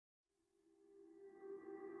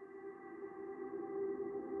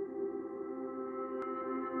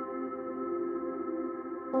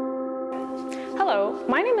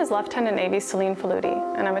My name is Lieutenant Navy Celine Faludi,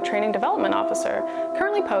 and I'm a Training Development Officer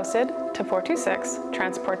currently posted to 426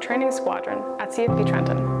 Transport Training Squadron at CFB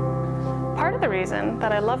Trenton. Part of the reason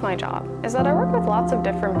that I love my job is that I work with lots of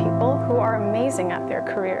different people who are amazing at their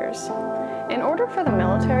careers. In order for the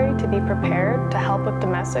military to be prepared to help with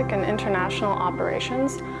domestic and international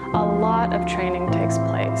operations, a lot of training takes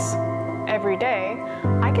place. Every day,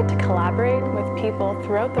 I get to collaborate with people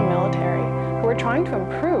throughout the military who are trying to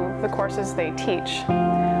improve the courses they teach.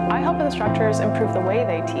 I help instructors improve the way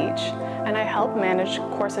they teach, and I help manage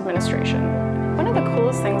course administration. One of the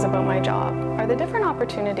coolest things about my job are the different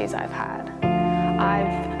opportunities I've had.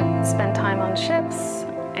 I've spent time on ships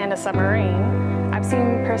and a submarine. I've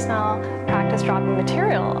seen personnel practice dropping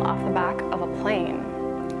material off the back of a plane.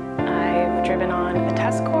 I've driven on a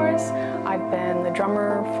test course, I've been the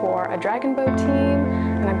drummer for a dragon boat team,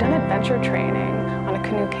 and I've done adventure training on a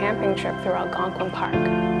canoe camping trip through Algonquin Park.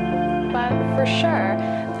 But for sure,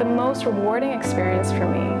 the most rewarding experience for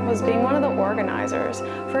me was being one of the organizers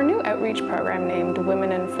for a new outreach program named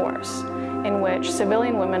Women in Force, in which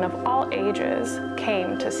civilian women of all ages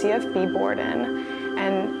came to CFB Borden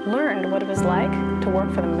and learned what it was like to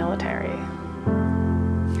work for the military.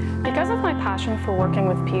 Because of my passion for working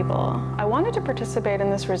with people, I wanted to participate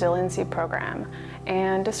in this Resiliency program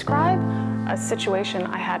and describe a situation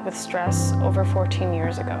I had with stress over 14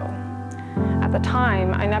 years ago. At the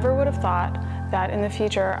time, I never would have thought that in the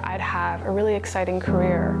future I'd have a really exciting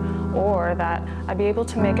career, or that I'd be able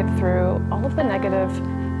to make it through all of the negative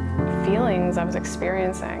feelings I was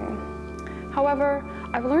experiencing. However,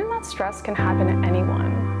 I've learned that stress can happen to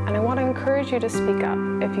anyone, and I want to encourage you to speak up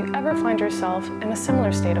if you ever find yourself in a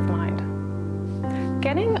similar state of mind.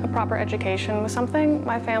 Getting a proper education was something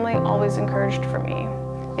my family always encouraged for me.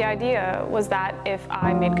 The idea was that if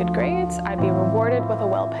I made good grades, I'd be rewarded with a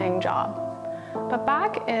well-paying job. But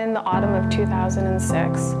back in the autumn of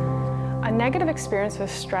 2006, a negative experience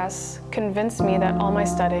with stress convinced me that all my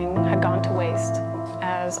studying had gone to waste,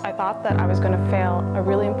 as I thought that I was going to fail a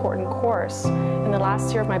really important course in the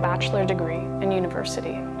last year of my bachelor degree in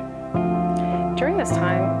university. During this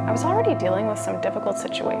time, I was already dealing with some difficult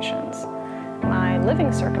situations. My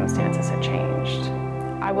living circumstances had changed.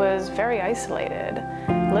 I was very isolated,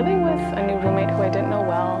 living with a new roommate who I didn't know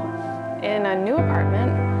well, in a new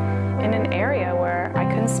apartment, in an area where I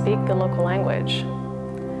couldn't speak the local language.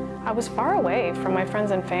 I was far away from my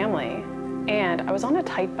friends and family, and I was on a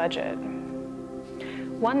tight budget.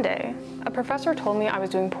 One day, a professor told me I was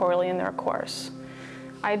doing poorly in their course.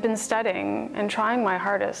 I had been studying and trying my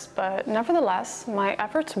hardest, but nevertheless, my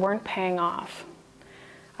efforts weren't paying off.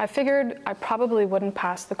 I figured I probably wouldn't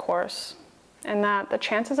pass the course, and that the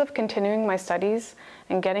chances of continuing my studies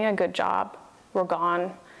and getting a good job were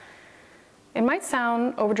gone. It might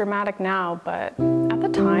sound overdramatic now, but at the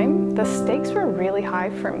time, the stakes were really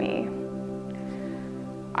high for me.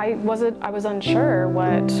 I was unsure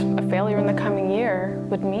what a failure in the coming year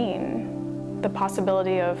would mean. The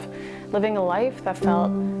possibility of living a life that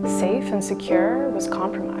felt safe and secure was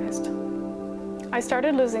compromised. I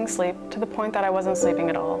started losing sleep to the point that I wasn't sleeping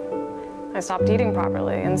at all. I stopped eating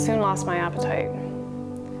properly and soon lost my appetite.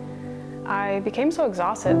 I became so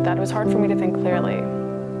exhausted that it was hard for me to think clearly.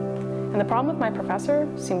 And the problem with my professor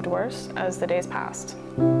seemed worse as the days passed.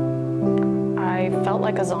 I felt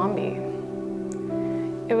like a zombie.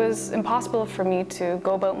 It was impossible for me to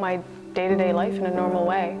go about my day-to-day life in a normal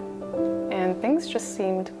way, and things just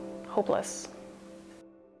seemed hopeless.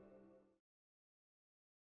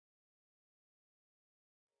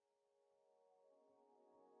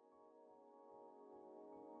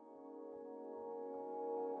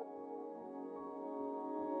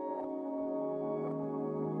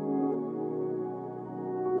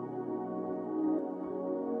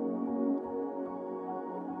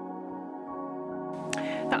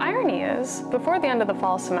 The irony is, before the end of the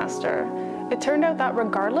fall semester, it turned out that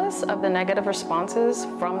regardless of the negative responses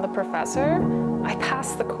from the professor, I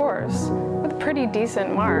passed the course with a pretty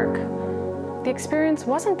decent mark. The experience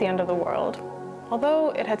wasn't the end of the world,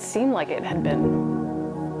 although it had seemed like it had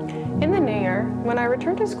been. In the new year, when I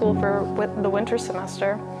returned to school for the winter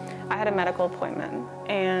semester, I had a medical appointment,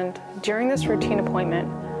 and during this routine appointment,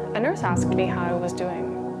 a nurse asked me how I was doing.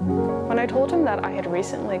 When I told him that I had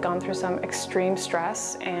recently gone through some extreme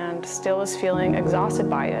stress and still was feeling exhausted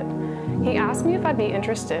by it, he asked me if I'd be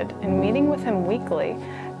interested in meeting with him weekly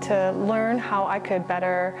to learn how I could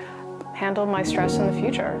better handle my stress in the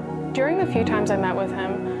future. During the few times I met with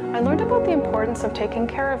him, I learned about the importance of taking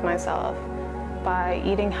care of myself by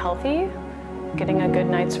eating healthy, getting a good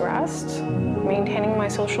night's rest, maintaining my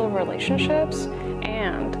social relationships,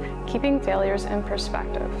 and keeping failures in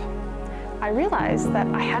perspective. I realized that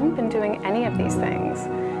I hadn't been doing any of these things,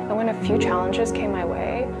 and when a few challenges came my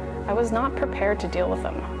way, I was not prepared to deal with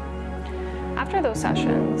them. After those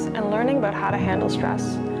sessions and learning about how to handle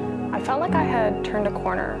stress, I felt like I had turned a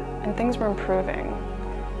corner and things were improving.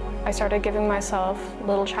 I started giving myself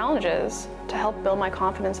little challenges to help build my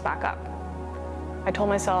confidence back up. I told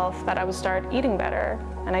myself that I would start eating better,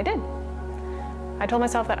 and I did. I told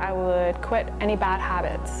myself that I would quit any bad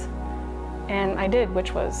habits, and I did,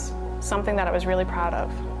 which was something that I was really proud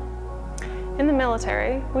of. In the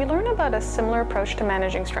military, we learn about a similar approach to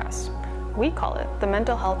managing stress. We call it the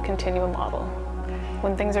mental health continuum model.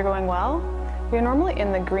 When things are going well, we are normally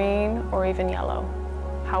in the green or even yellow.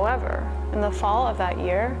 However, in the fall of that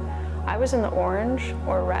year, I was in the orange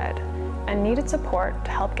or red and needed support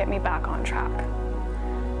to help get me back on track.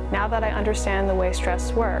 Now that I understand the way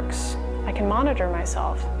stress works, I can monitor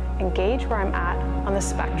myself and gauge where I'm at on the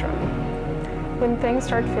spectrum. When things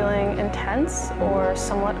start feeling intense or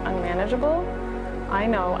somewhat unmanageable, I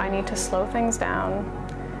know I need to slow things down,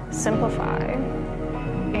 simplify,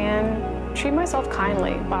 and treat myself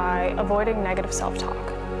kindly by avoiding negative self-talk.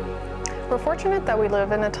 We're fortunate that we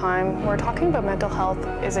live in a time where talking about mental health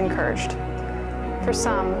is encouraged. For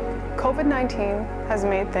some, COVID-19 has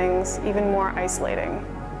made things even more isolating.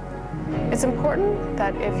 It's important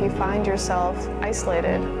that if you find yourself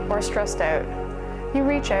isolated or stressed out, you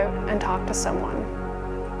reach out and talk to someone.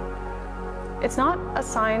 It's not a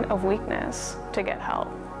sign of weakness to get help.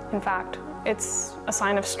 In fact, it's a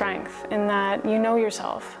sign of strength in that you know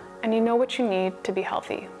yourself and you know what you need to be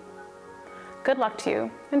healthy. Good luck to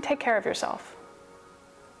you, and take care of yourself.